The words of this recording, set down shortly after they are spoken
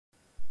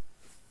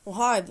Well,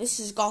 hi, this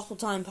is Gospel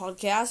Time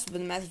Podcast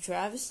with Matthew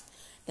Travis.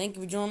 Thank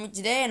you for joining me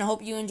today, and I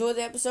hope you enjoy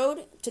the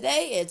episode.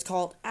 Today, it's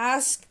called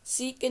Ask,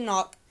 Seek, and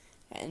Knock,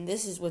 and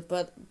this is with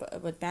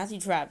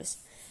Matthew Travis.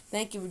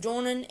 Thank you for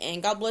joining,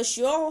 and God bless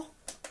you all.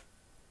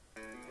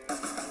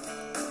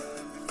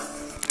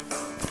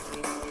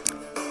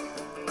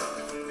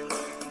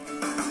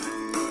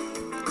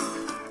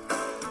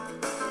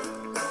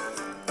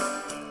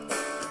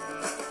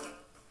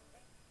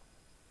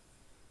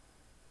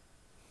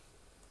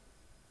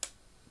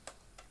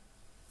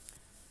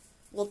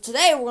 Well,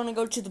 today we're going to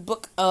go to the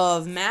book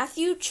of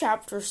Matthew,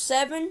 chapter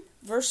 7,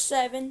 verse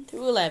 7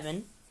 through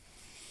 11.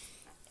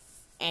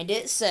 And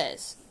it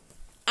says,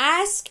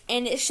 Ask,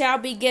 and it shall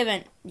be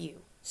given you.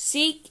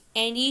 Seek,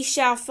 and ye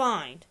shall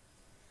find.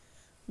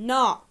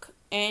 Knock,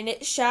 and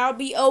it shall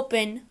be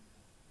opened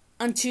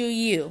unto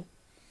you.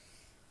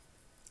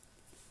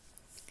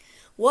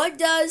 What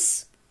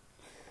does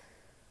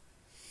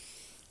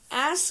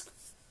ask,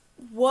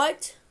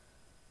 what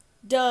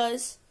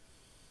does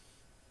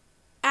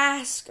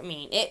ask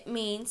mean? It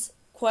means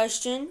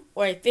question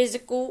or a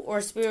physical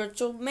or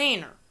spiritual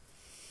manner.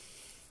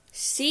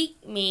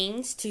 Seek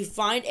means to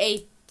find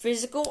a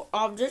physical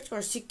object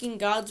or seeking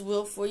God's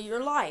will for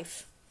your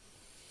life.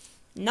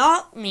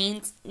 Knock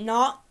means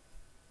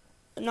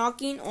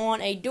knocking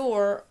on a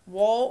door,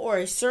 wall, or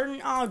a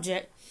certain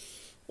object,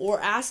 or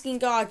asking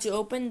God to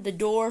open the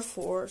door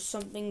for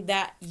something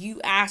that you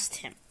asked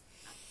Him.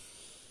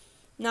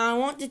 Now I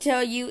want to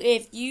tell you,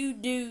 if you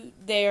do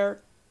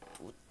their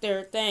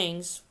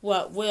things,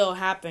 what will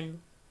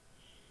happen.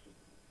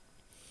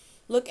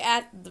 Look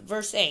at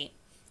verse 8.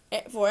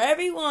 For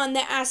everyone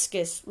that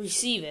asketh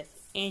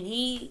receiveth, and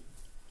he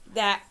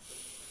that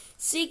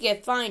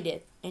seeketh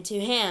findeth, and to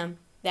him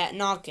that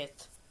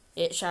knocketh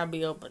it shall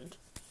be opened.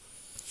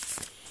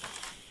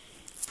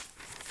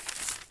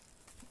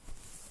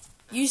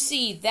 You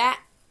see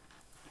that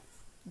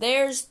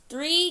there's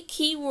three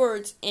key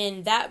words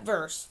in that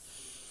verse.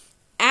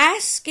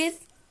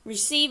 Asketh,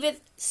 receiveth,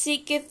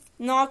 seeketh,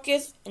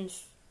 knocketh,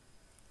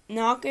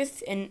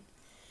 and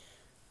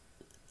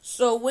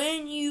so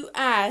when you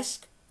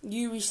ask,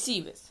 you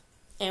receiveth,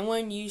 and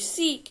when you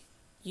seek,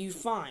 you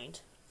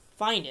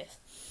findeth,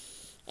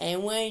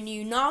 and when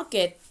you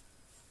knocketh,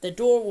 the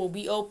door will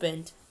be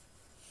opened.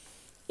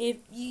 If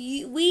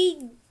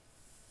we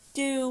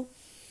do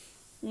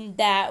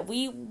that,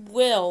 we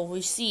will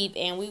receive,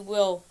 and we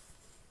will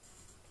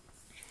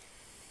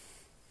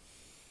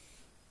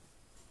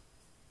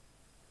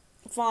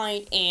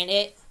find, and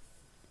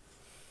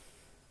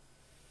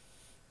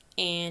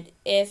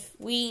if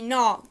we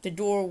knock, the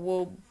door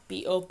will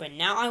be open.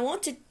 Now I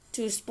want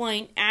to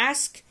explain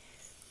ask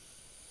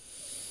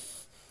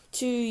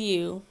to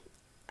you,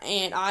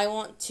 and I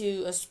want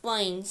to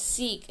explain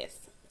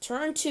seeketh.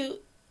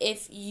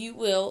 If you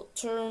will,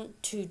 turn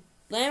to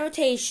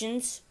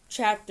Lamentations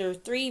chapter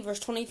 3 verse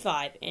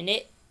 25,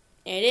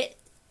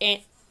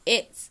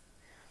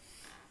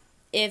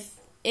 if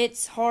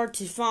it's hard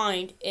to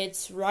find,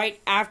 it's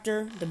right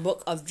after the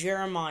book of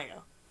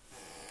Jeremiah.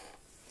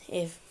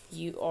 If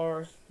you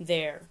are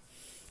there,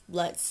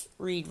 let's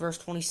read verse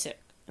 25.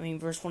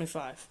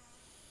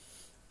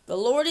 The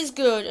Lord is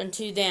good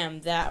unto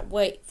them that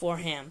wait for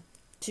him,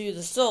 to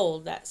the soul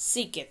that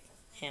seeketh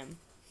him.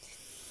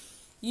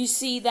 You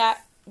see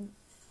that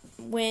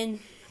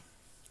when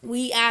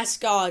we ask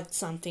God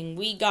something,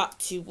 we got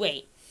to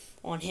wait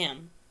on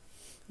him.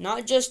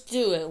 Not just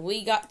do it,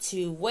 we got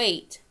to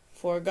wait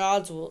for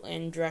God's will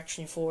and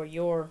direction for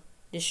your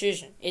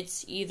decision.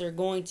 It's either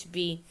going to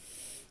be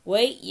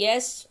wait,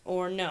 yes,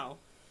 or no.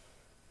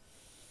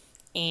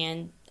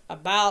 And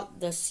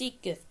about the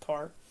seeketh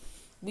part,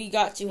 we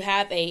got to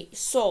have a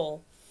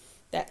soul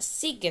that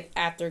seeketh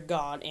after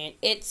God, and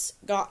it's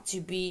got to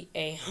be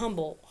a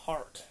humble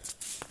heart.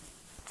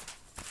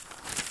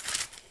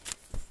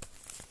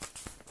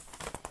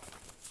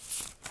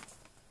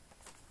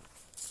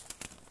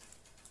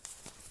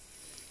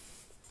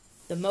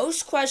 The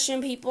most question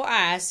people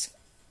ask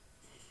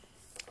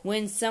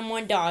when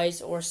someone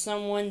dies, or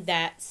someone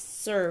that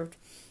served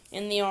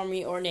in the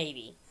Army or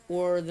Navy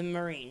or the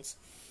Marines,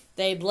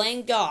 they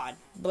blame God.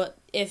 But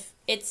if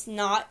it's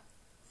not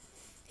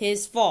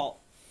his fault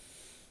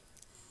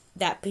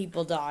that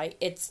people die,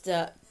 it's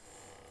the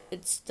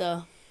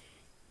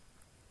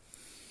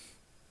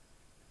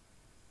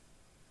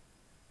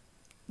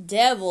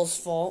devil's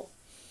fault,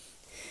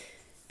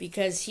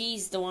 because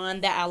he's the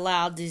one that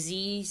allowed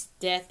disease,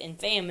 death, and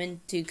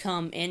famine to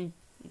come in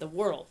the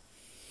world.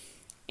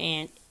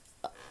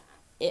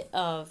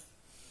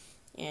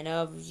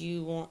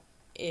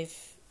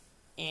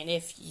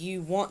 If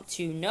you want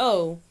to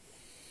know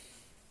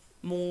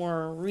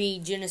more,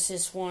 read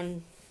Genesis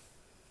 1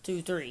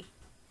 through 3,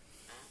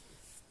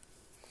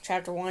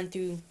 chapter 1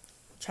 through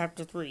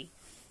chapter 3,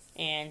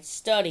 and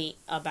study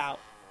about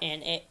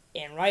and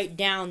write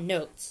down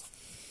notes.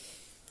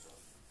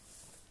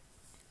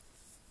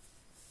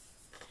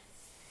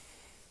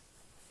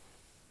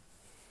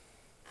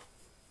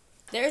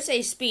 There's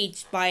a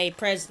speech by a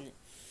president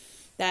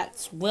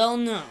that's well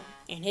known,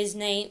 and his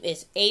name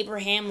is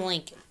Abraham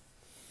Lincoln.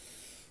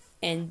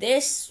 And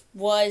this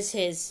was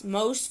his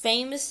most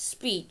famous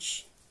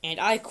speech, and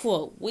I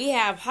quote, "We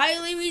have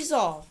highly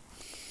resolved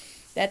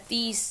that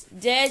these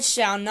dead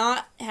shall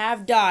not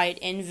have died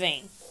in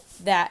vain,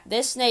 that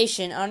this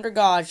nation under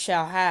God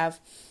shall have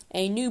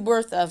a new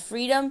birth of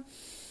freedom,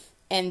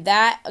 and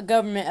that a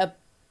government of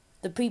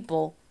the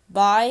people,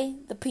 by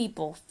the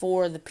people,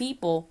 for the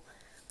people,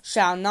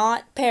 shall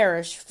not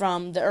perish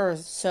from the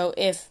earth. So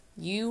if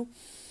you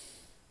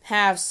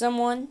have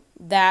someone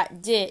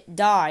that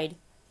died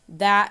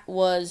that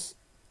was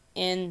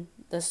in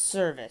the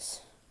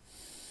service,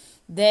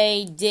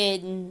 they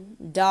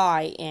didn't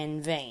die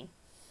in vain.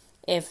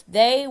 If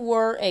they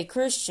were a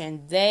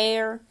Christian,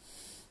 they're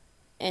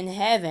in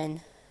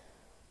heaven.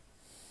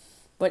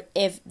 But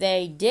if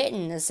they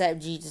didn't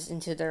accept Jesus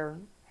into their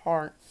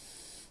heart,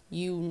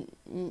 you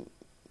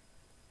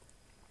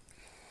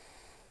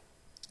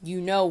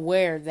know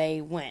where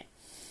they went.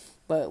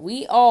 But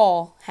we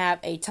all have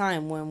a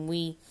time when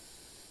we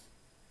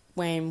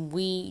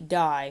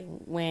die,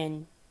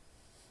 whenever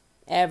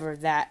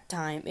that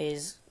time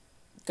is.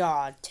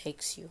 God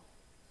takes you,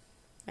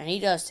 and He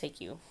does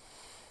take you.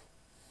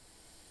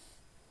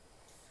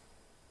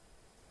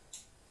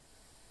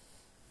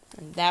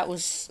 And that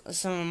was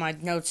some of my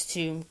notes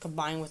to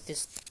combine with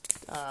this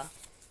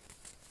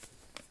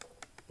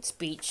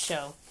speech.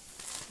 So,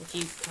 if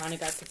you kind of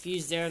got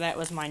confused there, that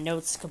was my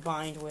notes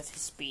combined with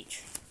his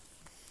speech.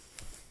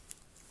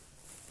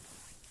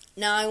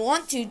 Now, I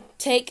want to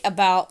talk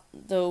about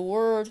the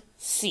word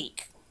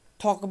seek.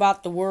 Talk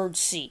about the word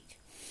seek.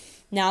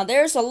 Now,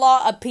 there's a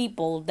lot of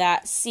people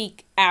that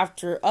seek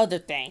after other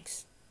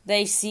things.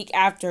 They seek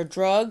after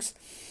drugs.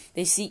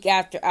 They seek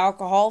after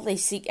alcohol. They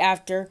seek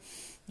after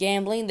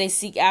gambling. They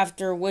seek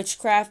after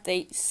witchcraft.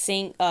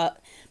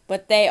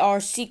 But they are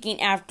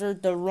seeking after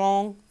the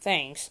wrong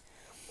things.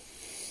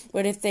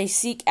 But if they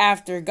seek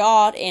after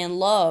God and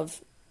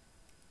love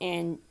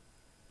and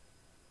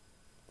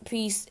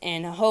peace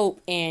and hope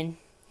and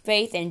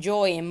faith and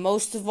joy, and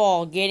most of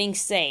all, getting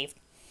saved.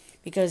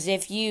 Because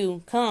if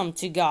you come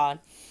to God,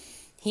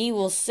 He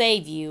will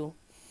save you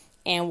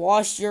and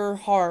wash your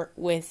heart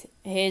with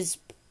His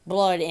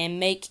blood and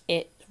make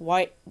it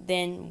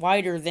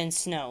whiter than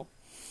snow.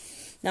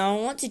 Now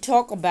I want to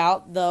talk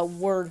about the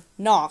word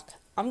knock.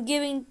 I'm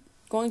going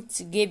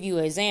to give you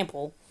an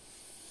example.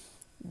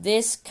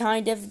 This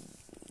kind of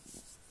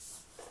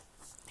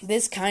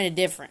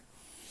different.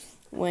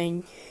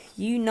 When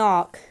you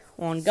knock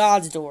on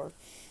God's door,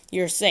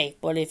 you're safe.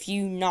 But if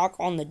you knock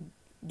on the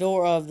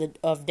door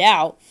of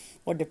doubt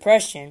or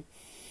depression,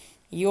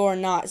 you're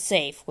not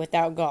safe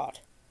without God.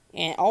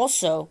 And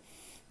also,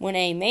 when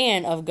a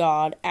man of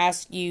God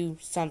asks you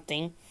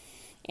something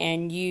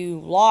and you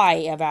lie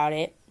about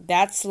it,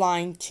 that's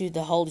lying to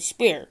the Holy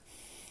Spirit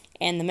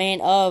and the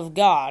man of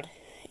God.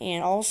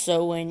 And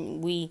also,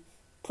 when we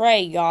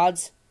pray, God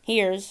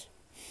hears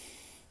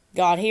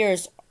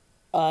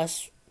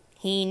us.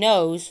 He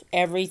knows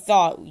every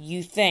thought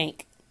you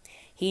think.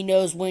 He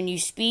knows when you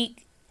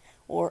speak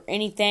or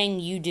anything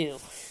you do.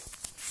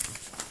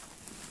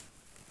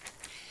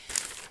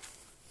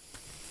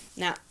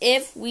 Now,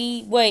 if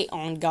we wait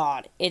on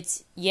God,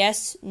 it's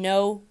yes,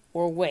 no,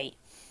 or wait.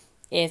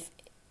 If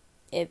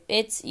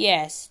it's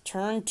yes,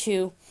 turn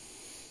to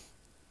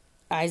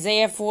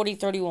Isaiah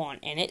 40:31,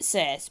 and it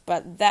says,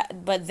 But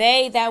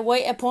they that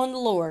wait upon the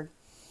Lord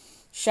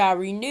shall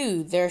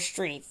renew their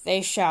strength.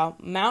 They shall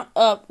mount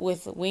up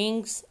with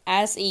wings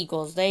as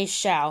eagles. They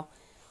shall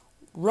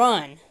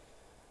run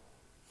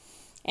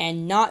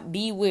and not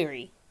be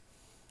weary,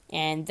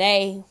 and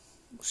they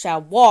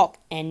shall walk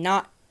and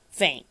not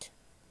faint.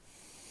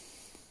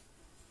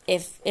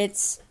 If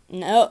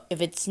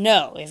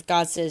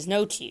God says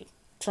no to you,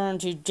 turn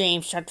to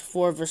James chapter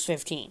 4, verse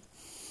 15.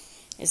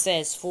 It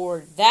says,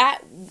 For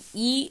that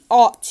ye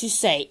ought to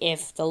say,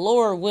 if the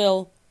Lord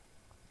will,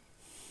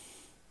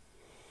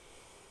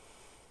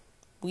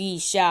 we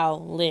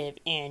shall live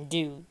and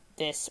do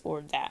this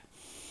or that.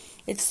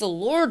 It's the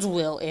Lord's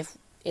will if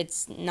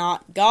it's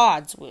not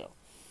God's will.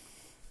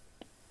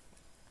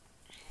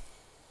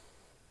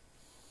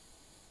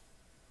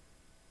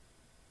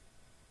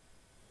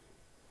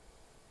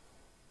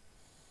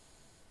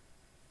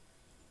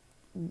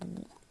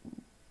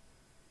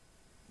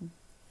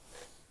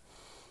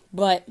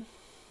 But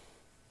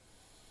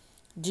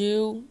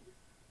do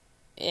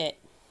it.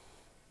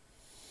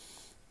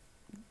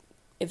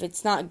 If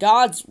it's not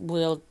God's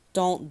will,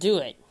 don't do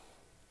it.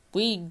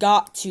 We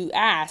got to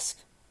ask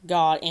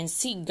God and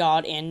seek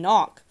God and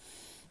knock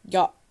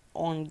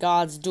on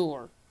God's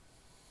door,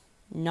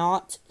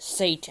 not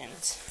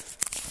Satan's.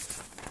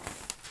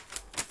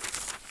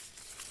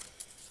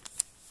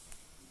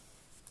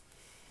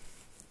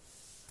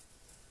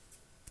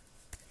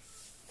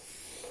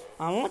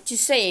 I want to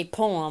say a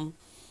poem.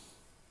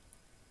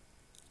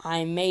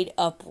 I made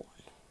up one.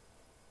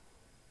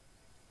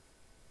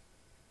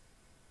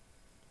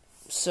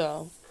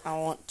 So, I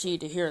want you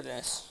to hear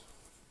this.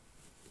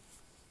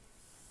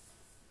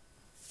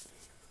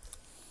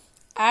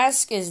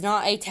 Ask is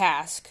not a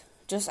task.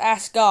 Just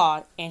ask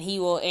God and He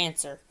will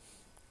answer.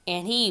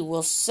 and he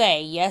will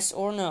say yes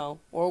or no,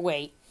 or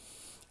wait,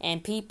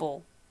 and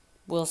people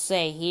will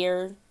say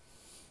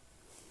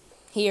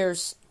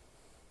he's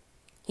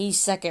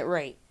second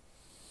rate.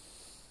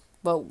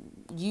 But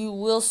you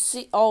will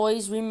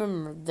always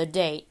remember the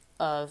date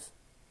of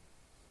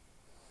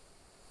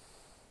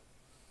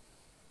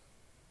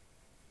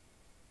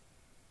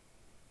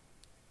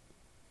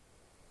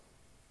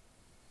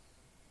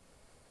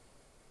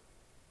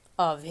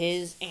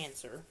his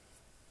answer.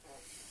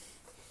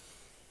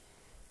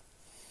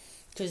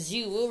 Because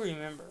you will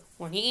remember.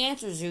 When he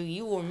answers you,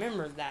 you will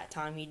remember that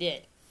time he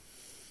did.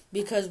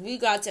 Because we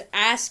got to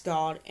ask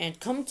God and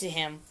come to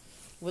him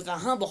with a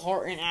humble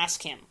heart and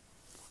ask him.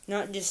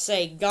 Not just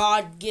say,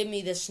 God, give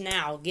me this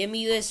now. Give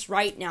me this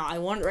right now. I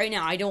want it right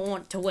now. I don't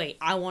want to wait.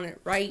 I want it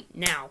right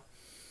now.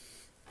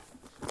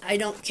 I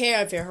don't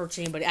care if it hurts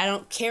anybody. I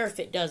don't care if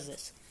it does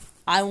this.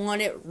 I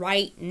want it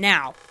right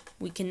now.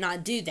 We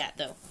cannot do that,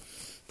 though.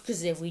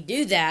 Because if we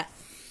do that,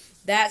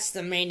 that's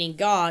demanding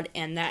God,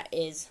 and that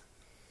is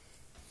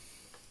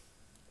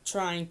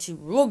trying to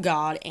rule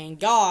God, and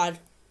God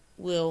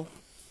will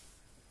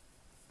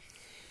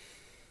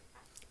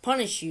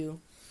punish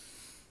you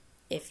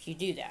if you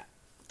do that.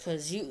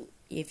 Because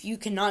if you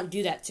cannot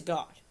do that to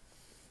God,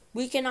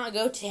 we cannot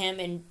go to him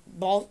and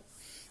boss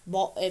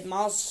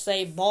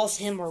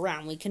him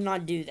around. We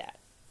cannot do that.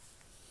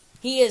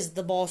 He is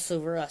the boss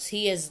over us.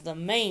 He is the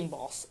main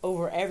boss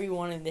over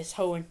everyone in this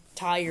whole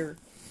entire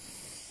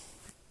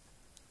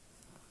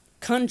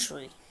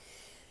country.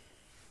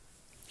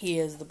 He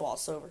is the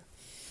boss over.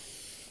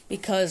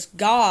 Because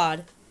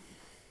God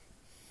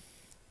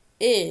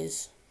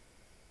is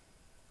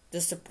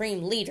the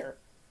supreme leader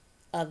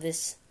of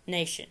this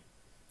nation.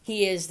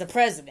 He is the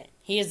president.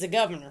 He is the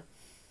governor.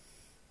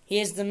 He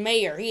is the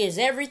mayor. He is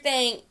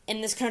everything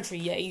in this country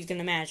that you can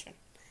imagine.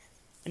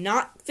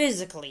 Not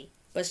physically,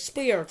 but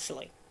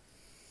spiritually.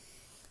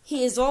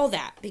 He is all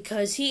that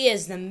because he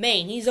is the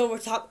main. He's over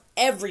top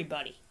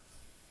everybody.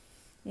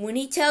 When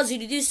he tells you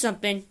to do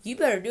something, you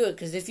better do it,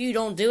 because if you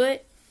don't do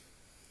it,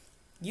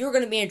 you're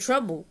going to be in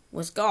trouble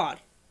with God.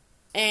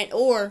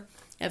 Or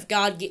if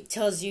God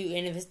tells you,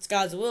 and if it's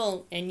God's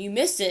will, and you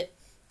miss it,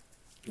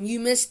 you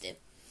missed it.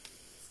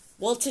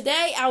 Well,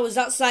 today I was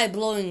outside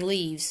blowing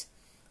leaves,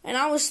 and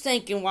I was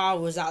thinking while I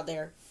was out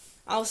there,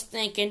 I was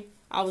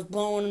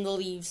blowing the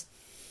leaves,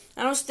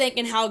 and I was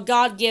thinking how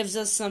God gives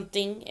us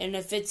something, and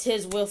if it's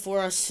his will for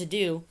us to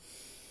do,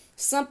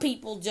 some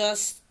people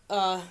just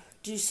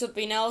do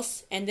something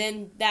else, and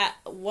then that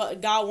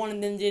what God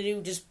wanted them to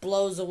do just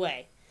blows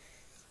away.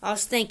 I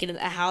was thinking of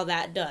how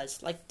that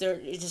does. Like,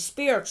 it's just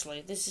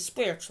spiritually. This is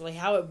spiritually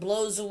how it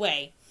blows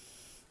away,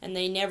 and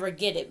they never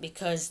get it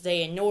because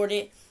they ignored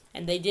it,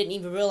 and they didn't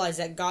even realize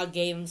that God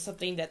gave them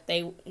something that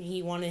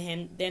he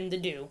wanted them to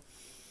do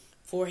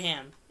for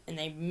him, and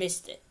they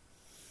missed it.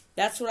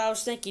 That's what I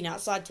was thinking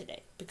outside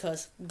today,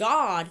 because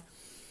God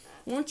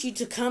wants you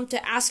to come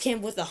to ask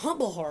him with a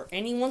humble heart,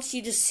 and he wants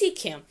you to seek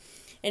him.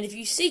 And if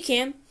you seek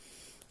him,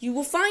 you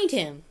will find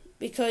him.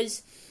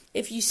 Because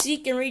if you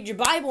seek and read your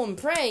Bible and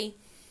pray,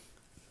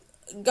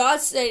 God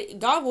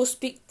will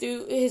speak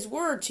through his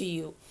word to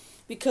you.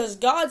 Because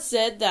God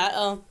said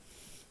that,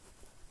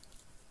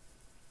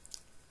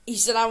 he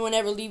said, I will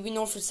never leave you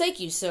nor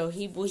forsake you. So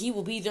he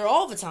will be there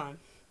all the time.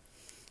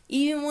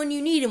 Even when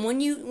you need him,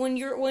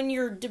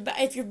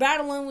 if you're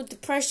battling with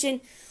depression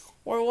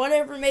or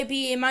whatever it may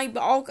be, it might be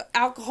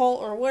alcohol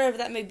or whatever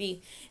that may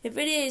be. If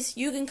it is,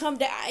 you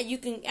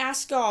can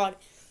ask God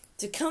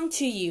to come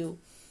to you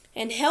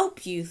and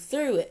help you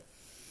through it.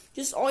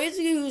 Just all you have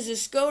to do is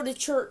just go to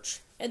church,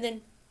 and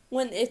then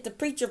if the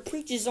preacher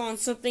preaches on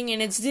something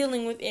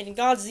and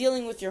God's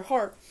dealing with your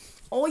heart,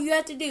 all you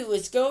have to do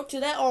is go to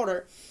that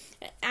altar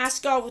and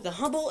ask God with a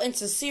humble and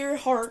sincere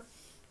heart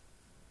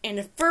and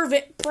a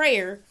fervent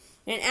prayer,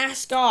 and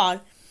ask God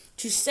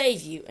to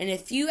save you. And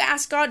if you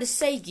ask God to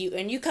save you,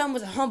 and you come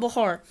with a humble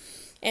heart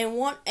and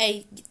want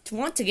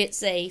to get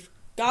saved,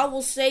 God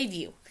will save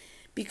you.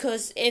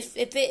 Because if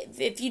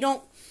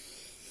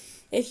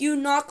you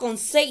knock on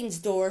Satan's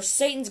door,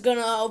 Satan's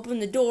gonna open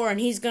the door, and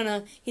he's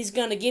gonna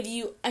give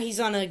you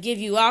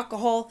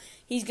alcohol,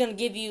 he's gonna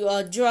give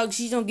you drugs,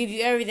 he's gonna give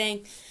you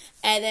everything,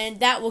 and then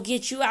that will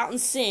get you out in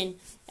sin,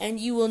 and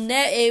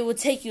it will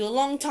take you a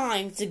long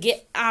time to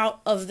get out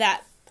of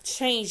that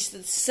change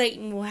that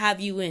Satan will have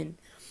you in.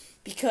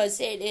 Because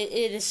it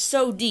is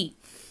so deep.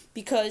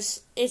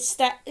 Because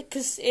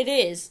it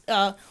is.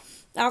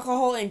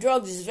 Alcohol and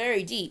drugs is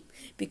very deep.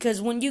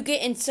 Because when you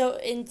get into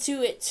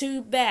it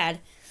too bad,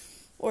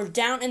 or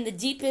down in the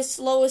deepest,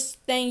 lowest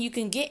thing you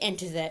can get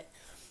into that,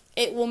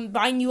 it will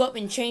bind you up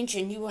and change,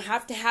 and you will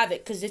have to have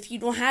it. Because if you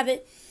don't have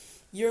it,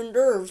 your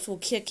nerves will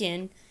kick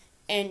in,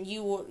 and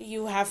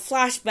you have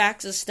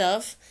flashbacks of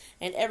stuff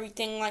and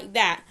everything like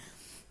that.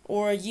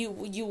 Or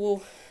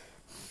you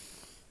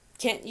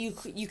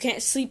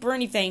can't sleep or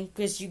anything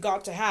because you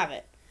got to have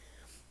it.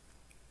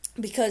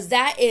 Because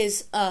that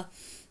is a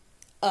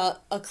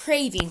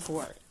craving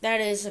for it.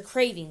 That is a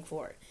craving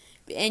for it.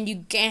 And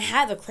you can't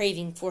have a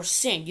craving for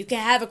sin. You can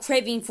have a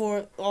craving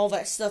for all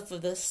that stuff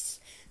of this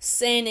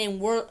sin and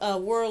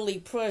worldly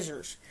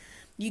pleasures.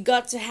 You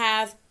got to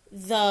have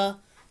the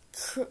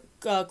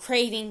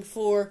craving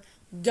for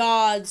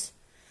God's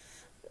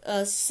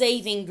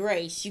saving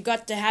grace. You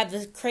got to have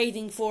the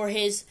craving for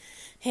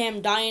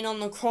Him dying on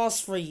the cross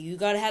for you. You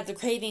got to have the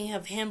craving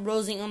of Him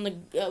rising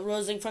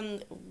from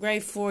the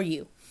grave for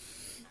you.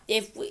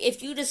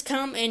 If you just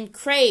come and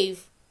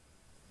crave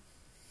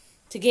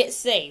to get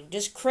saved,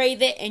 just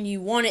crave it and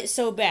you want it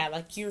so bad,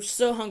 like you're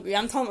so hungry.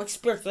 I'm talking about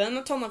spiritually. I'm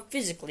not talking about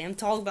physically. I'm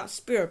talking about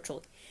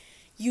spiritually.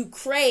 You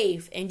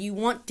crave and you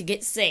want to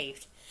get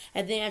saved.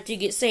 And then after you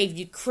get saved,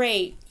 you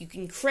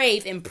can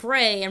crave and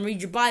pray and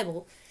read your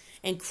Bible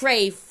and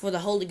crave for the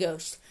Holy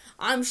Ghost.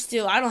 I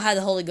don't have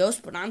the Holy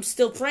Ghost, but I'm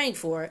still praying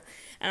for it.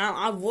 And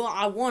I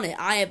want it.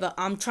 I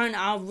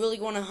really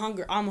want to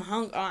hunger.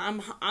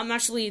 I'm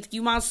actually, if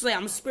you might say,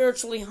 I'm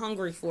spiritually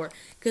hungry for it.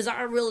 Because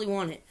I really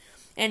want it.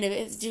 And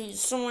if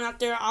someone out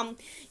there,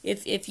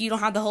 if you don't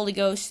have the Holy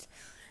Ghost,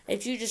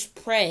 if you just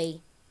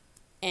pray,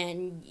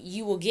 and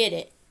you will get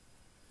it.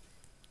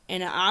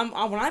 And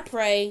when I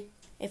pray,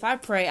 if I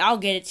pray, I'll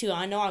get it too.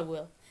 I know I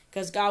will.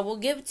 Because God will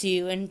give it to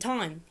you in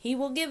time. He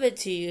will give it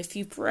to you if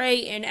you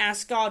pray and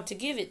ask God to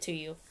give it to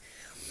you.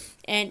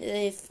 And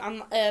if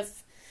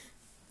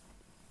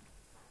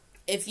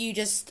you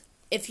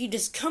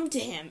just come to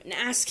Him and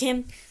ask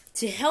Him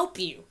to help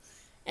you,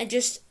 and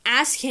just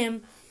ask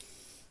Him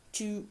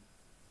to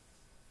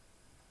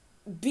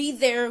be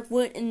there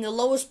in the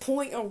lowest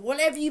point or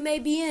whatever you may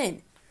be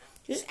in,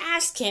 just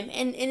ask Him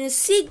and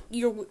seek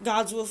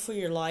God's will for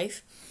your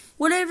life.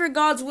 Whatever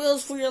God's will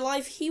is for your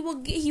life, He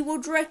will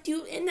direct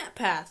you in that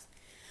path.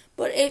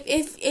 But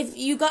if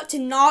you got to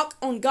knock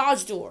on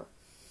God's door,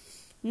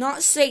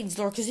 not Satan's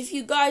door, because if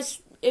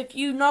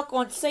you knock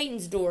on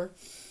Satan's door,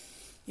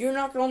 you're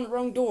knocking on the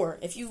wrong door.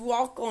 If you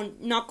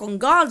knock on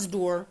God's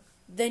door,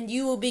 then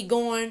you will be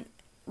going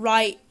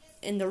right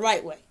in the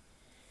right way.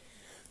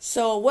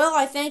 So, well,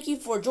 I thank you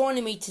for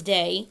joining me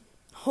today.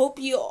 Hope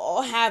you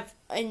all have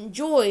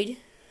enjoyed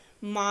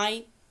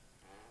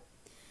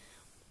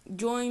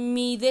join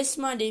me this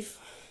Monday.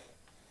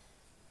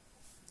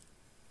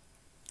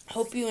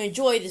 Hope you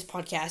enjoy this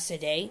podcast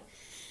today.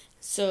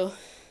 So,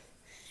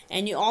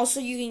 and you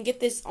can get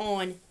this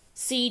on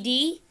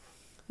CD,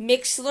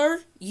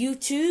 Mixler,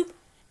 YouTube,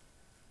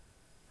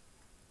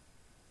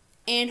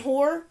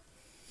 Anchor,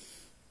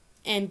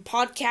 and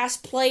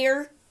podcast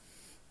player,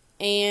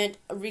 and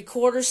a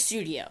recorder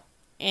studio,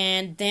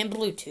 and then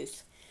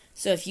Bluetooth.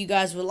 So if you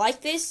guys would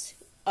like this,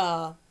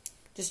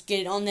 just get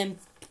it on them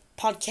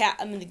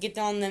get it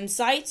on them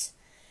sites.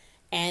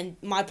 And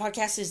my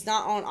podcast is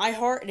not on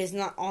iHeart. It is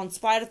not on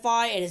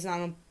Spotify. It is not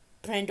on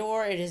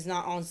Pandora. It is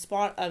not on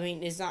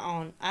it's not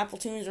on Apple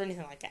Tunes or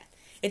anything like that.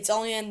 It's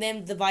only on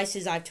them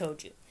devices I've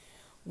told you.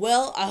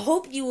 Well, I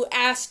hope you will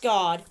ask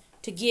God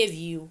to give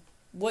you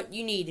what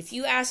you need. If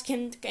you ask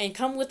Him and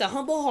come with a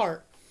humble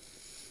heart,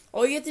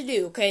 all you have to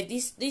do, okay,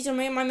 these are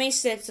my main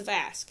steps of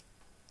ask.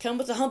 Come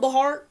with a humble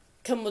heart,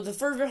 come with a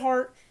fervent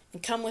heart,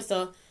 and come with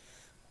a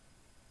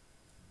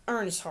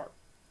earnest heart.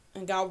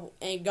 And God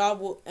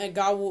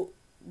will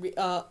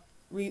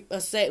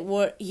say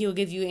what He'll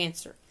give you an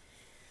answer.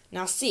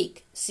 Now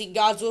seek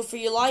God's will for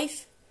your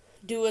life.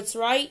 Do what's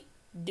right.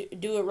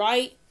 Do it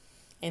right,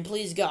 and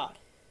please God.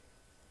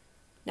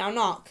 Now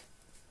knock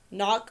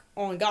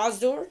on God's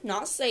door,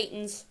 not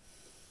Satan's.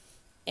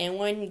 And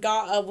when you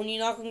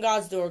knock on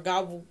God's door,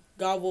 God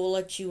will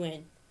let you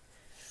in.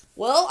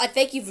 Well, I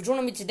thank you for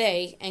joining me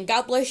today, and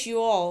God bless you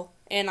all.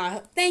 And I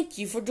thank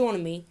you for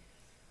joining me.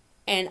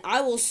 And I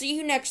will see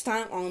you next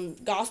time on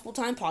Gospel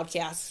Time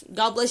Podcast.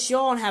 God bless you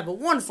all, and have a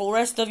wonderful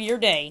rest of your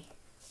day.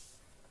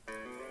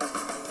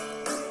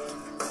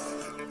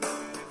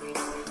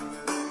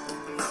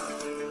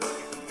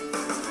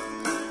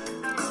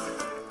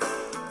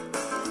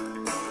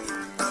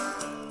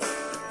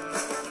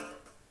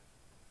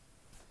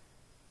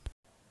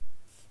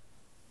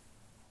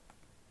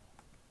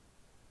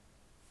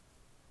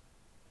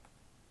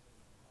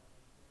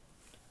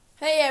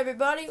 Hey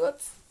everybody,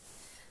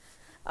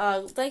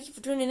 thank you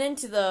for tuning in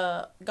to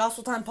the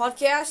Gospel Time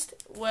Podcast.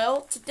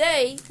 Well,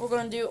 today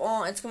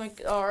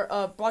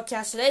our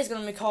broadcast today is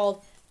going to be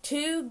called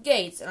Two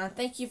Gates, and I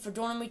thank you for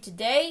joining me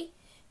today.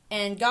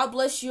 And God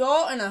bless you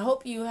all, and I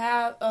hope you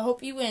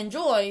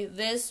enjoy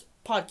this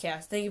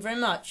podcast. Thank you very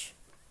much.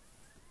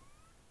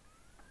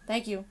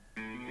 Thank you.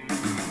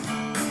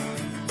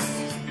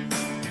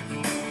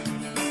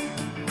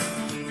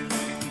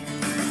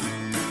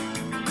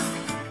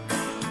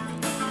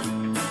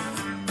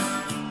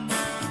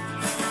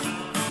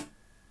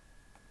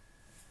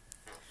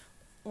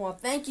 Well,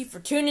 thank you for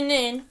tuning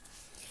in,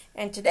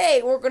 and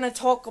today we're going to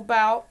talk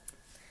about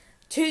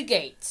two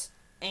gates,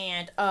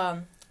 and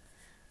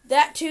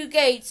that two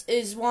gates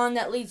is one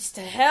that leads to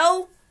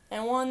hell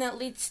and one that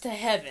leads to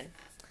heaven.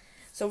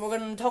 So we're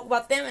going to talk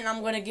about them, and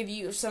I'm going to give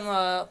you some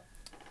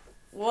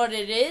what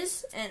it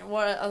is and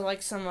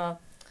some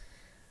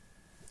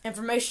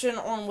information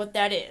on what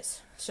that is.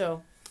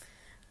 So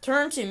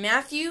turn to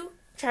Matthew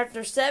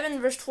chapter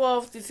 7, verse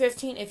 12 through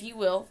 15, if you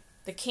will,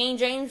 the King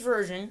James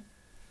Version.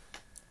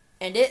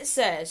 And it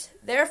says,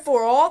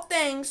 Therefore all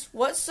things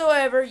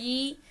whatsoever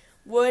ye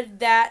would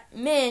that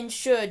men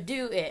should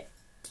do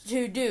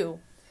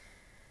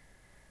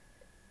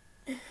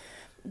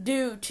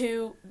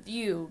to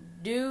you,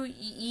 do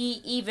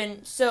ye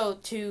even so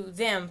to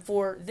them,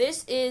 for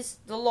this is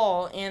the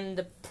law and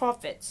the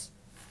prophets.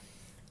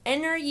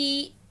 Enter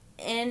ye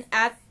in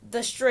at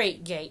the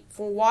strait gate,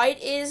 for wide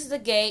is the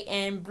gate,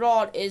 and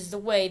broad is the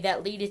way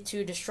that leadeth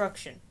to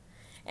destruction,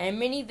 and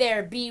many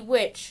there be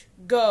which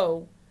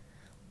go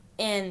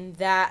in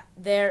that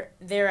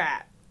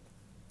thereat.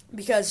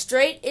 Because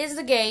strait is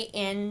the gate,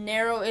 and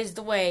narrow is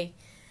the way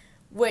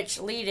which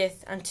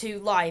leadeth unto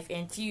life,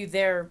 and few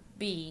there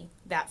be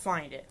that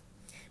find it.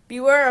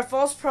 Beware of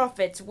false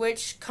prophets,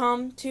 which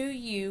come to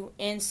you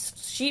in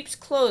sheep's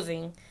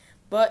clothing,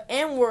 but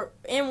inward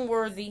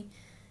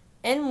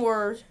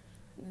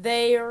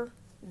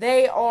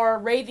they are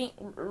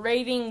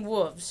raving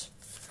wolves.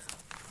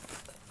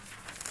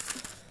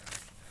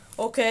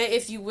 Okay,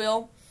 if you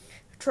will,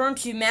 turn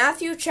to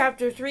Matthew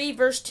chapter 3,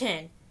 verse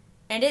 10.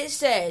 And it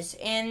says,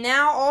 And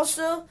now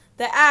also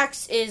the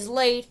axe is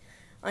laid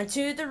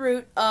unto the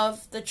root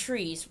of the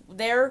trees.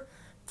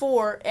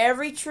 Therefore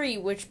every tree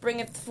which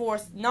bringeth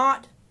forth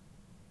not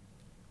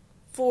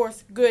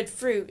forth good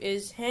fruit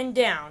is hewn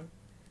down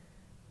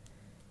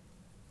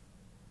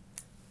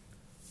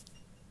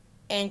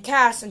and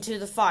cast into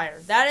the fire.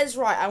 That is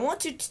right. I want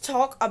to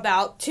talk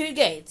about two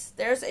gates.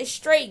 There's a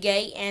straight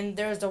gate and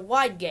there's a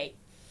wide gate.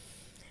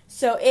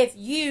 So if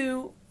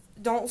you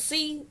don't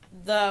see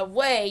the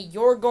way,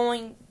 you're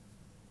going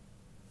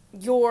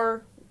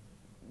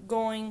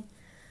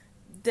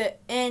to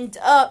end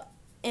up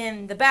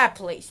in the bad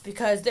place,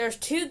 because there's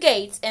two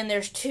gates and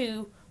there's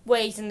two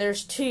ways and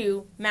there's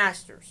two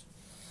masters.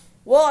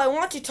 Well, I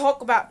want to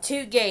talk about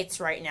two gates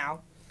right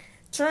now.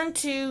 Turn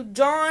to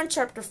John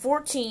chapter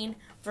 14,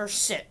 verse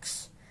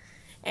 6.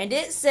 And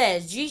it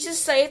says, Jesus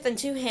saith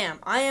unto him,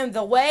 I am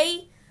the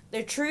way,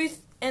 the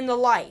truth, and the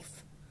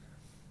life.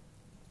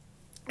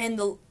 And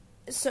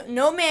so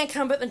no man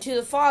cometh unto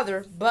the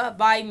Father but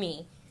by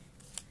me.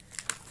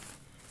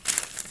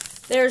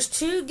 There's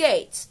two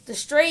gates. The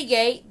straight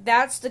gate,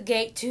 that's the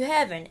gate to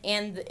heaven,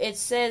 and it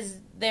says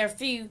there are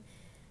few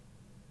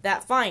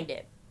that find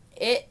it.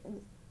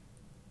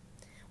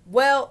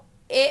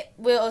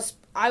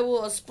 I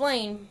will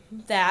explain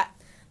that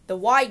the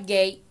wide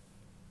gate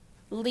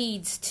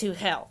leads to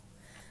hell.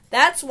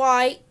 That's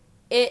why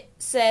it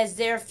says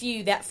there are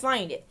few that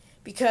find it,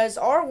 because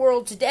our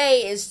world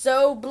today is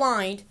so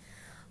blind.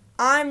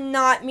 I'm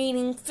not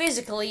meaning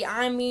physically,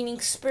 I'm meaning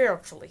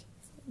spiritually.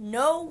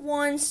 No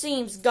one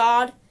sees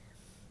God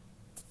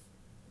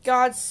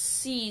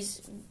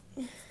sees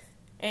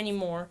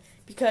anymore,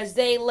 because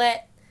they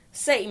let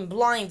Satan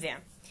blind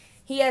them.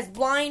 He has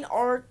blinded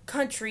our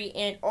country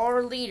and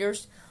our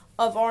leaders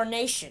of our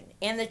nation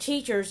and the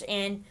teachers,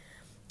 and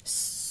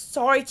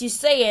sorry to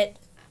say it,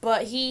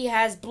 but he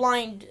has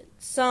blinded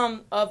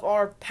some of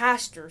our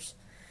pastors.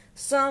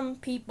 Some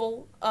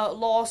people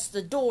lost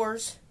the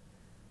doors,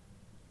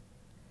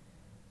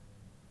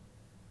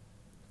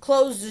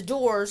 closed the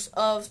doors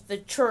of the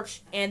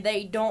church, and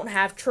they don't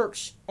have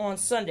church on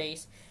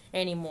Sundays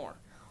anymore.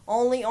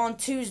 Only on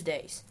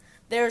Tuesdays.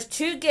 There's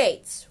two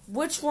gates.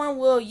 Which one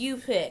will you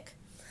pick?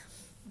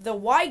 The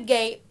wide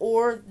gate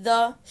or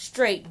the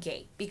straight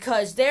gate?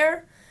 Because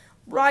the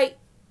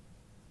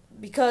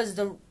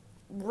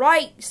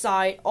right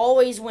side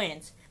always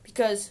wins.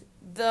 Because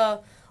the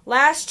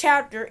last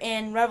chapter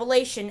in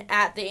Revelation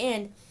at the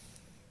end,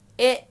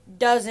 it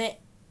doesn't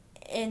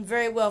end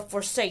very well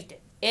for Satan.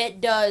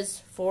 It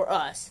does for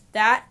us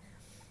that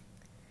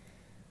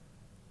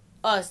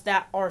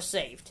are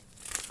saved.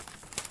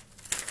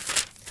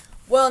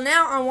 Well,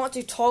 now I want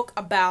to talk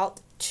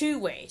about two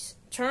ways.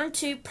 Turn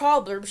to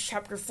Proverbs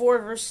chapter 4,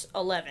 verse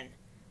 11,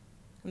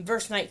 and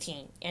verse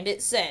 19, and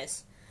it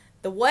says,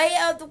 The way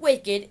of the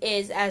wicked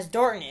is as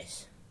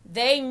darkness.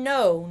 They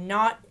know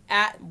not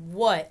at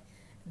what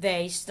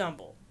they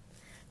stumble.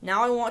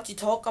 Now I want to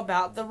talk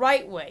about the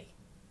right way.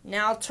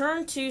 Now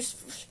turn to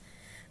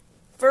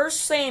 1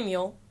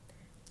 Samuel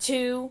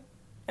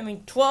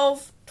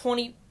 12,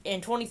 20,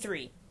 and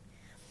 23.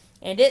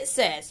 And it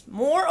says,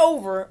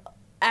 Moreover,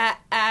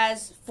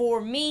 as for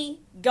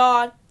me,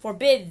 God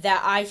forbid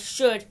that I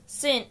should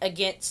sin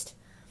against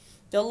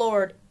the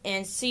Lord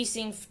and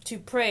ceasing to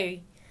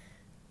pray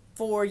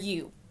for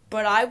you.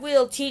 But I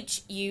will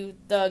teach you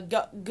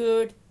the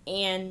good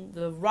and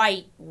the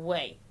right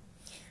way.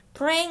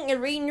 Praying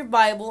and reading your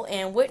Bible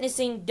and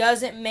witnessing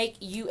doesn't make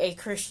you a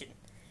Christian.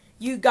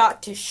 You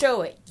got to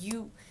show it.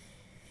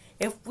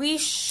 If we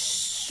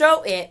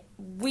show it,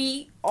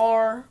 we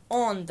are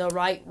on the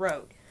right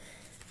road.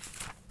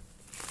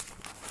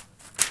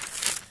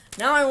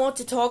 Now I want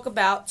to talk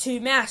about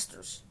two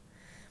masters.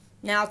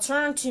 Now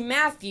turn to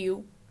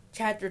Matthew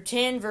chapter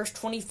 10, verse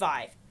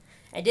 25.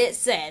 And it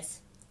says,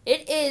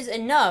 It is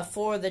enough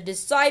for the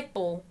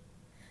disciple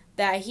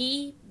that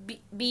he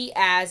be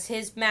as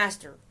his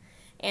master,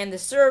 and the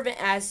servant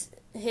as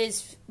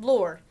his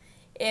Lord.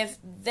 If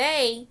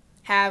they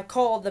have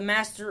called the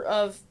master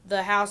of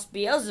the house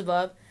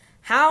Beelzebub,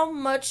 how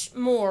much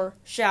more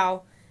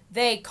shall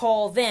they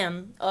call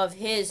them of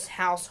his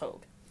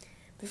household?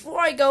 Before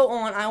I go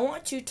on, I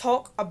want to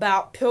talk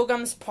about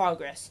Pilgrim's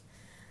Progress.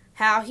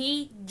 How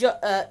he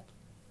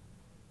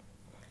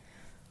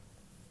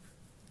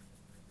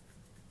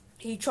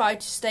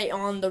tried to stay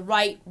on the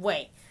right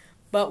way.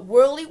 But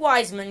worldly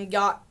Wiseman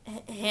got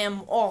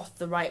him off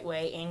the right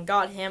way and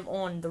got him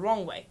on the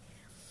wrong way.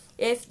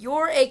 If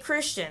you're a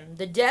Christian,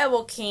 the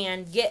devil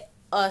can get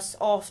us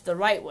off the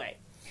right way.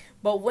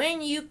 But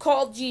when you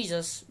call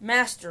Jesus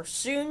Master,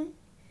 soon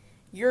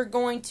you're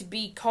going to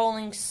be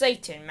calling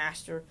Satan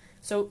Master.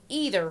 So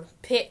either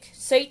pick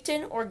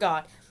Satan or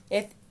God.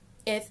 If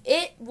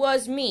it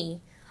was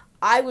me,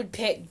 I would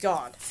pick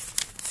God.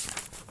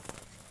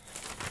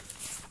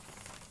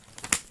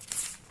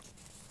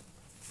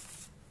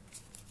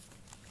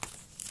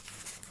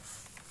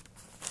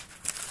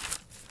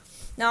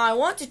 Now I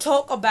want to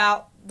talk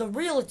about the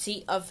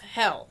reality of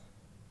hell.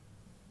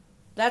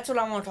 That's what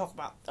I want to talk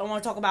about. I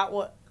want to talk about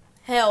what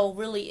hell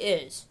really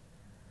is.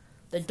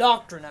 The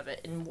doctrine of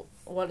it and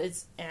what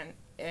it's and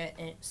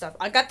stuff.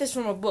 I got this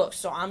from a book,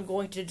 so I'm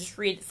going to just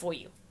read it for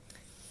you.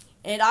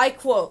 And I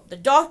quote, "The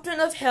doctrine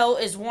of hell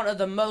is one of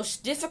the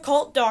most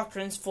difficult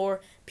doctrines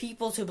for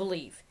people to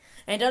believe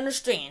and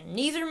understand.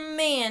 Neither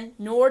man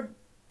nor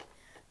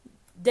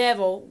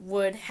devil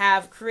would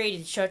have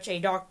created such a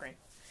doctrine,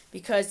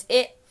 because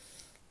it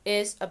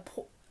is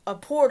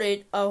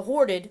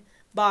hoarded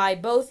by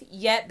both,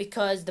 yet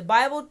because the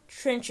Bible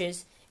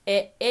trenches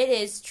it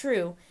is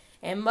true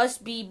and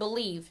must be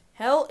believed.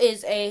 Hell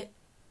is a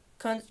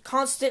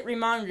constant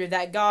reminder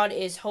that God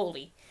is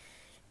holy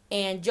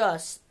and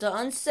just. The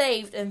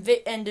unsaved and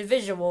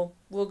individual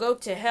will go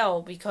to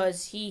hell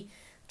because he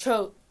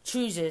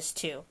chooses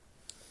to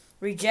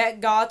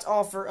reject God's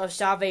offer of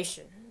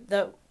salvation.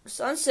 The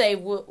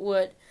unsaved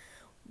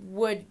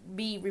would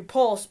be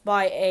repulsed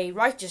by a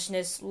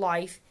righteousness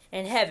life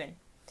in heaven.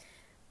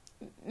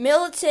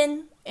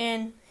 Milton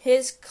and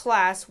his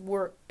class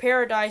work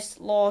Paradise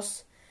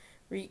Lost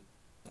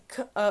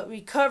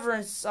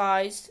recovered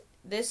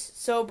this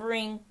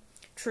sobering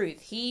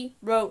truth. He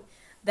wrote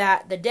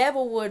that the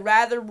devil would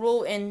rather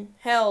rule in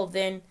hell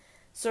than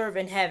serve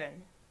in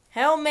heaven.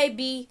 Hell may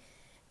be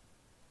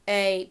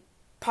a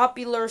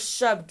popular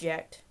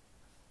subject,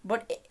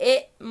 but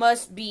it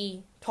must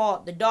be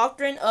taught. The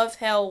doctrine of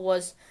hell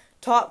was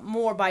taught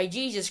more by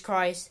Jesus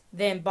Christ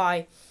than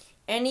by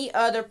any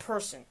other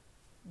person.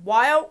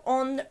 While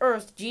on the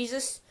earth,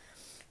 Jesus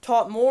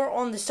taught more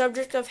on the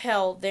subject of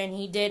hell than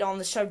he did on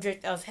the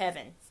subject of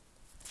heaven.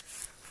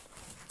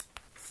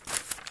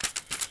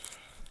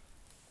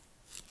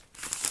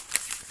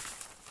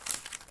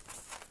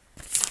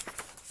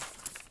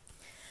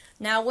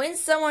 Now, when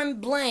someone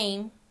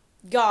blames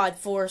God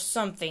for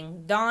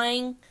something,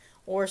 dying,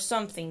 or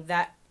something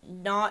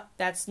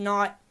that's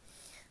not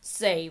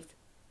saved,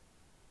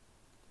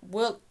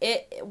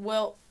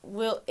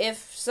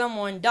 if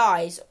someone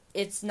dies,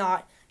 it's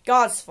not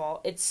God's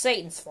fault, it's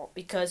Satan's fault,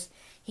 because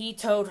he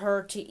told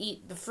her to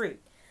eat the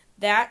fruit.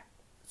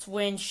 That's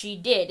when she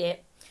did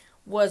it,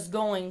 was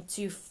going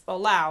to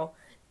allow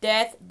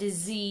death,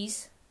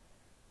 disease,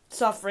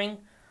 suffering,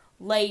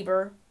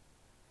 labor,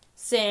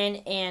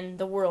 sin, and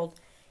the world.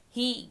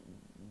 He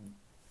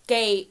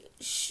gave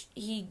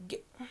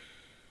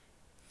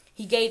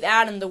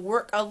Adam the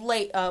work of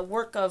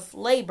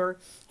labor,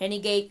 and he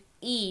gave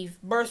Eve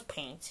birth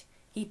pains.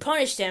 He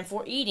punished them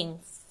for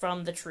eating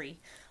from the tree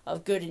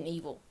of good and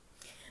evil.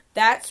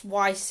 That's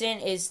why sin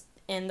is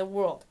in the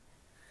world.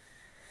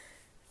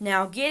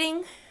 Now,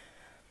 if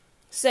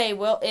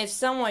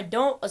someone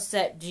don't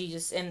accept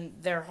Jesus in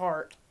their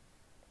heart,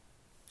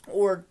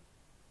 or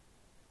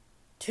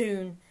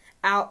tune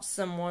out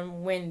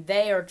someone when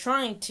they are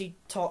trying to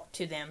talk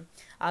to them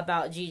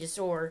about Jesus,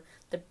 or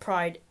the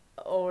pride,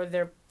 or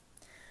their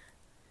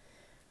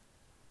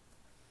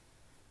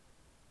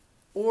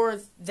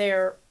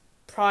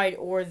pride,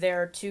 or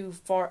they're too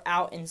far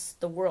out in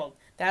the world.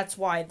 That's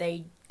why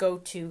they go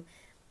to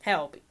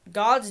hell.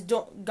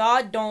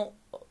 God don't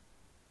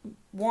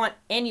want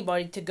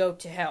anybody to go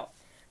to hell.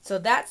 So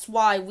that's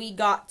why we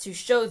got to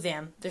show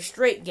them the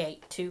straight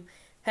gate to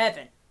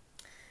heaven,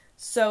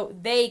 so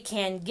they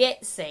can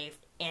get saved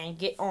and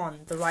get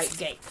on the right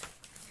gate.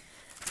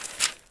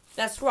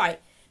 That's right,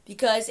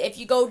 because if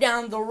you go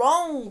down the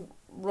wrong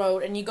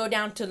road and you go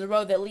down to the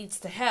road that leads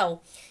to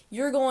hell,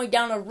 you're going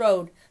down a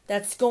road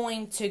that's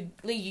going to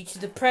lead you to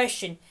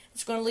depression.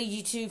 It's going to lead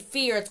you to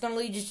fear. It's going to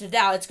lead you to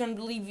doubt. It's going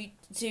to lead you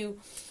to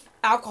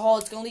alcohol.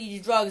 It's going to lead you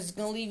to drugs. It's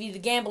going to lead you to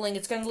gambling.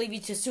 It's going to lead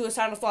you to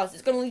suicidal thoughts.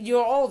 It's going to lead you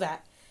to all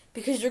that,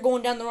 because you're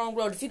going down the wrong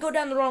road. If you go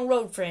down the wrong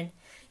road, friend,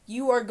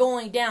 you are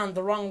going down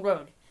the wrong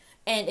road.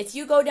 And if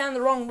you go down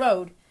the wrong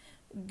road,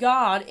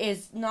 God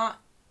is not,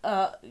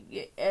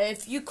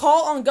 if you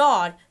call on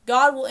God,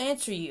 God will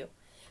answer you.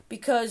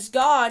 Because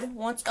God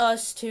wants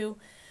us to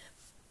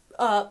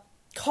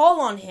call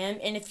on Him,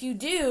 and if you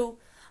do,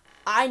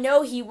 I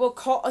know He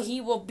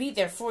will be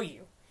there for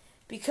you.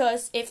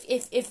 Because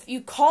if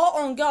you call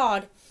on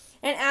God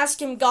and ask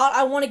Him, God,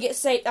 I want to get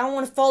saved, I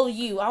want to follow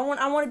you, I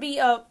want to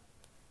be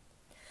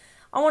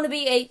I want to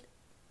be a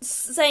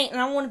saint,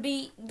 and I want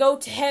to go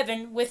to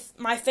heaven with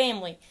my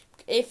family.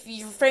 If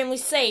your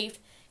family's saved,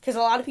 because a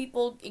lot of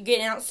people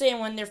get out sin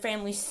when their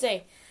family's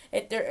saved.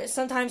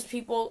 Sometimes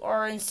people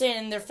are in sin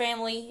and their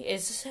family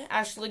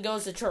actually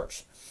goes to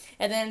church,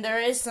 and then there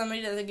is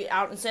somebody that get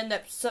out and sin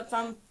that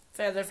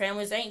their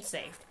families ain't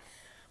saved.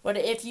 But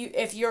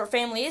if your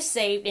family is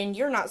saved and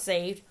you're not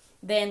saved,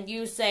 then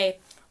you say,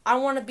 I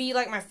want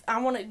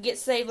to get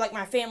saved like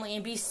my family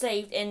and be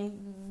saved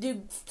and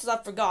do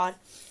stuff for God.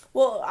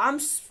 Well, I'm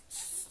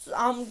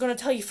gonna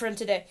tell you, friend,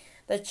 today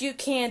that you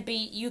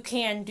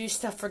can do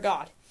stuff for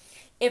God.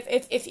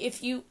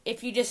 If you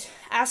just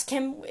ask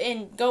Him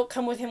and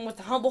come with Him with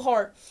a humble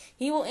heart,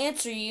 He will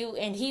answer you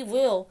and He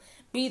will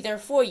be there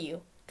for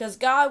you. Because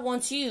God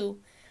wants you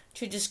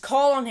to just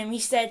call on Him. He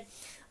said,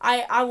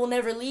 I will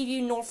never leave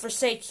you nor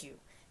forsake you.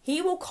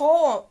 He will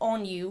call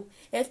on you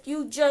if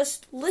you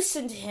just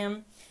listen to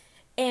Him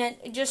and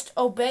just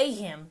obey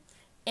Him.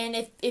 And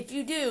if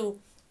you do,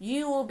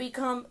 you will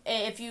become,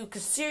 if you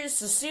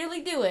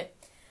sincerely do it,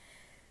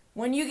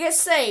 when you get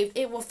saved,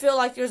 it will feel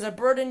like there's a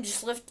burden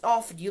just lifted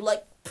off of you.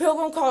 Like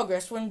Pilgrim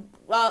Progress, when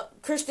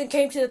Christian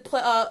came to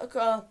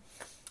the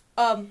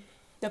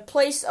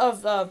place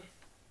of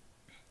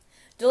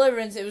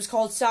deliverance, it was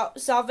called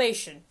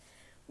salvation.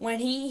 When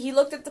he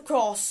looked at the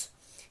cross,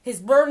 his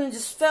burden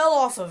just fell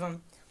off of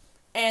him.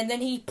 And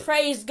then he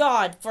praised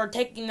God for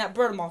taking that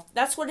burden off.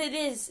 That's what it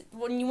is.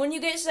 When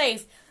you get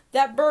saved,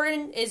 that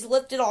burden is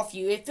lifted off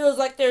you. It feels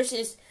like there's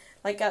this,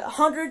 like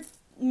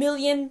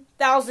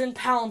 100,000,000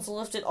 pounds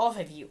lifted off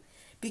of you.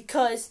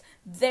 Because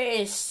that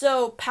is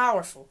so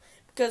powerful.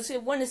 Because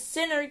when a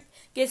sinner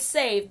gets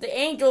saved, the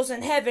angels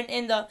in heaven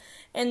and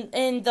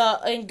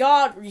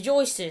God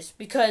rejoices.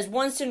 Because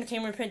one sinner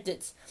came to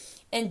repentance.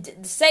 And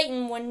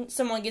Satan, when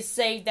someone gets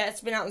saved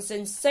that's been out in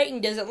sin, Satan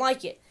doesn't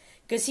like it.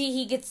 Because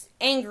he gets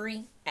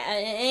angry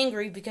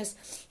because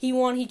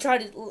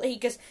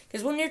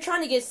because when you're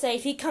trying to get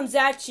saved, he comes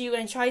at you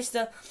and tries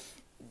to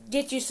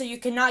get you so you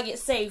cannot get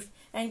saved.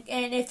 And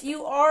if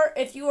you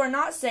are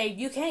not saved,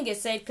 you can get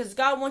saved because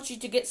God wants you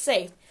to get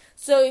saved.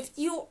 So if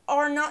you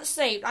are not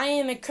saved, I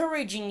am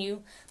encouraging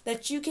you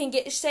that you can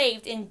get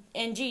saved in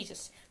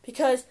Jesus,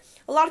 because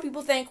a lot of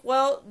people think,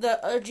 well,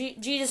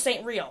 Jesus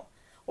ain't real,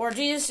 or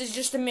Jesus is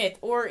just a myth,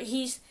 or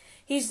he's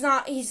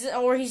not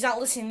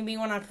listening to me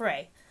when I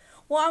pray.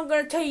 Well, I'm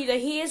going to tell you that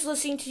He is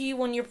listening to you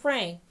when you're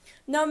praying.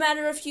 No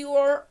matter if you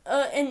are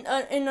in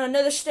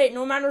another state,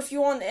 no matter if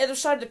you're on the other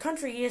side of the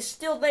country, He is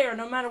still there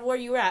no matter where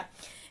you're at.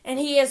 And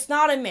He is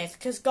not a myth,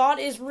 because God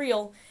is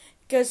real.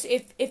 Because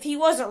if He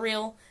wasn't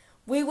real,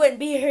 we wouldn't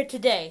be here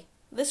today.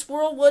 This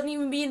world wouldn't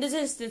even be in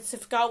existence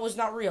if God was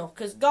not real.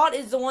 Because God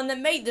is the one that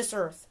made this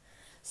earth.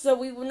 So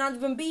we would not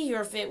even be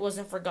here if it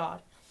wasn't for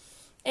God.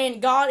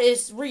 And God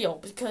is real,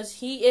 because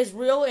He is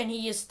real and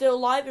He is still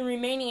alive and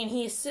remaining, and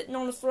He is sitting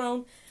on the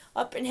throne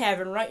up in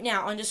heaven right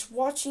now and just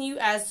watching you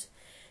as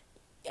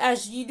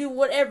you do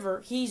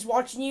whatever. He's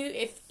watching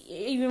you.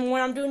 Even when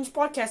I'm doing this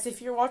podcast,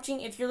 if you're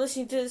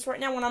listening to this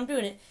right now when I'm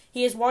doing it,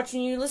 He is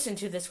watching you listen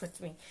to this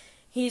with me.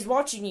 He's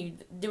watching you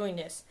doing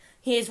this.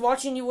 He is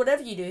watching you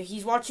whatever you do.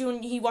 He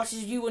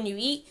watches you when you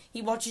eat.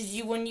 He watches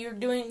you when you're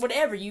doing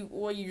whatever.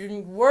 You're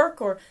doing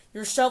work, or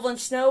you're shoveling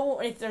snow.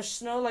 If there's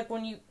snow, like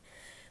when you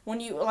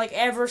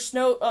ever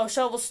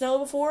shovel snow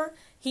before,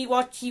 He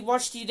watched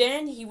you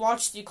then. He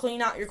watched you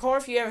clean out your car.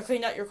 If you ever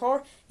cleaned out your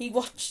car, He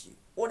watched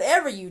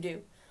whatever you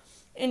do.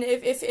 And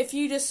if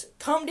you just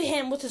come to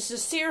Him with a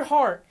sincere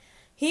heart,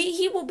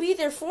 He will be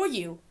there for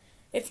you.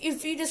 If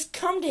you just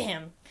come to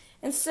Him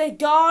and say,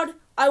 God,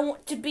 I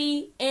want to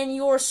be in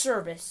your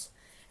service,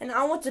 and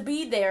I want to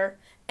be there,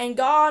 and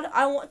God,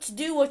 I want to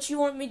do what you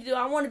want me to do.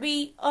 I want to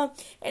be,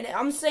 and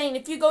I'm saying,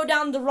 if you go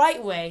down the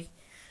right way,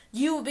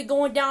 you will be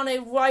going down a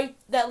right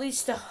that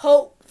leads to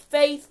hope,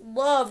 faith,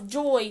 love,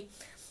 joy,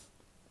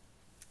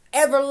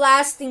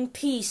 everlasting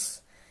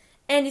peace.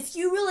 And if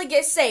you really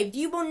get saved,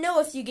 you will know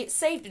if you get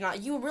saved or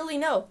not. You will really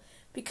know.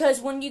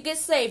 Because when you get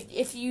saved,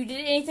 if you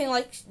did anything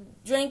like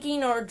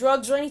drinking or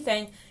drugs or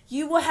anything,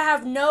 you will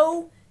have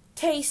no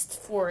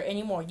taste for it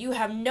anymore. You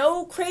have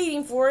no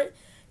craving for it.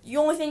 The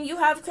only thing you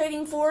have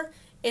craving for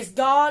is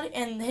God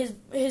and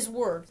His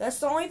Word. That's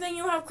the only thing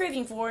you have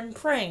craving for, and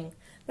praying.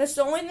 That's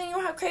the only thing you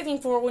have craving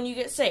for when you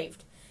get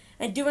saved.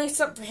 And doing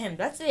something for Him.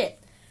 That's it.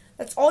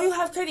 That's all you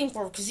have craving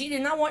for, because you do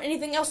not want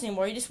anything else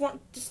anymore. You just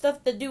want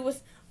stuff to do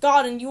with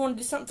God, and you want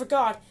to do something for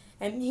God.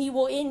 And He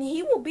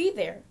will be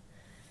there.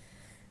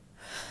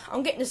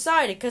 I'm getting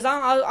excited, because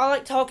I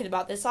like talking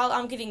about this.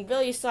 I'm getting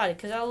really excited,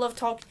 because I love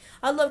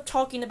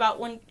talking about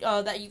when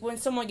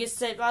someone gets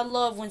saved. I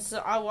love when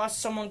I watch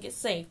someone get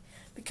saved,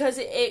 because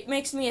it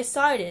makes me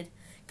excited.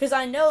 Because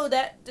I know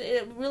that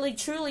really,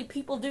 truly,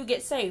 people do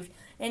get saved.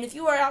 And if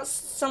you are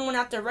someone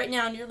out there right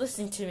now and you're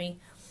listening to me,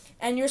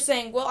 and you're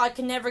saying, well, I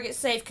can never get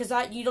saved because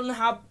you don't know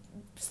how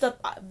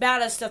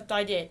bad stuff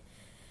I did.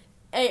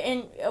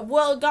 And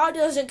well, God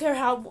doesn't care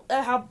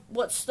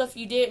what stuff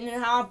you did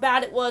and how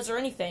bad it was or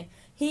anything.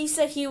 He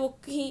said He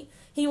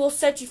will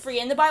set you free.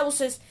 And the Bible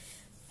says,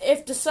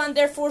 if the Son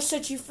therefore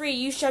sets you free,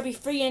 you shall be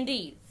free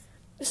indeed.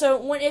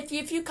 So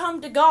if you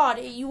come to God,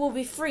 you will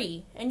be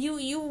free, and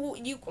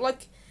you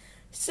like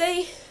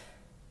say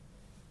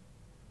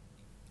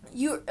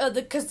you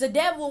because the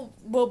devil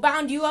will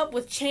bound you up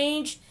with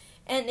chains,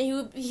 and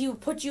he will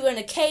put you in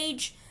a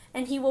cage,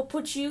 and he will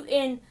put you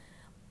in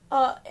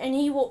and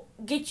he will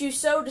get you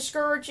so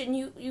discouraged, and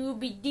you will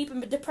be deep in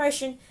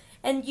depression,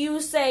 and you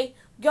will say,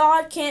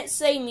 God can't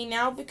save me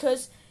now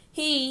because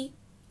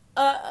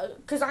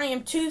because I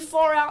am too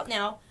far out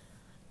now.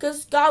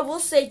 Because God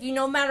will save you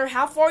no matter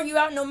how far you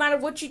out, no matter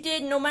what you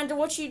did, no matter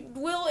what you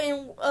will,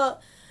 and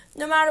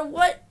no matter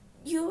what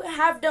you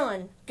have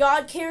done.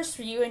 God cares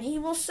for you, and He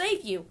will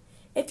save you.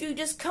 If you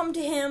just come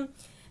to Him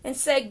and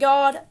say,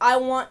 God, I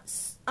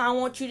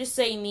want you to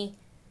save me,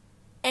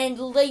 and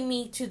lead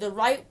me to the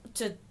right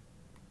to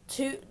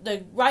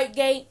the right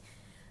gate,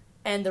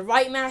 and the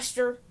right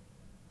master,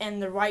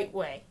 and the right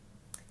way.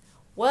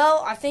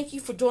 Well, I thank you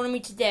for joining me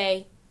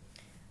today,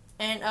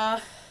 and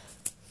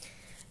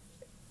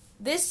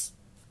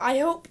I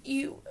hope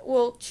you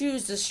will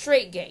choose the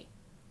straight gate,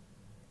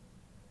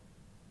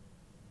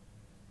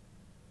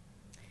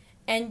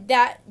 and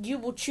that you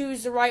will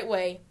choose the right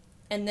way,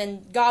 and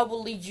then God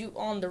will lead you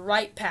on the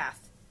right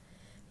path,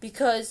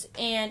 because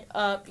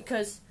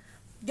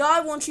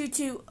God wants you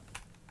to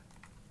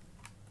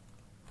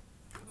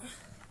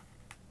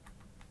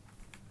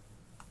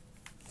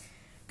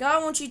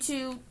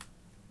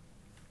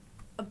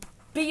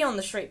be on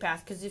the straight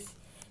path, because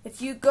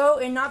if you go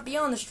and not be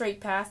on the straight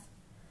path,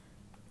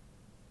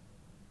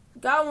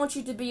 God wants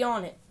you to be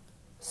on it.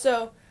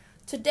 So,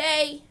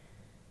 today,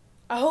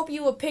 I hope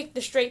you will pick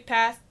the straight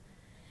path,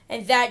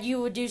 and that you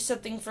will do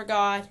something for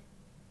God,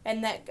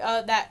 and that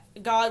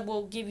God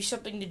will give you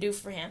something to do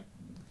for Him.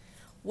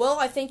 Well,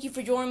 I thank you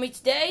for joining me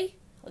today.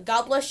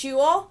 God bless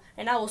you all,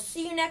 and I will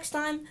see you next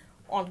time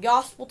on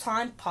Gospel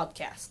Time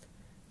Podcast.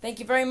 Thank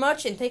you very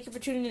much, and thank you for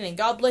tuning in. And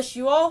God bless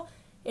you all,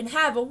 and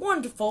have a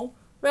wonderful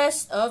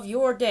rest of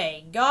your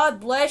day. God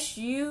bless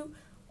you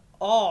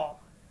all.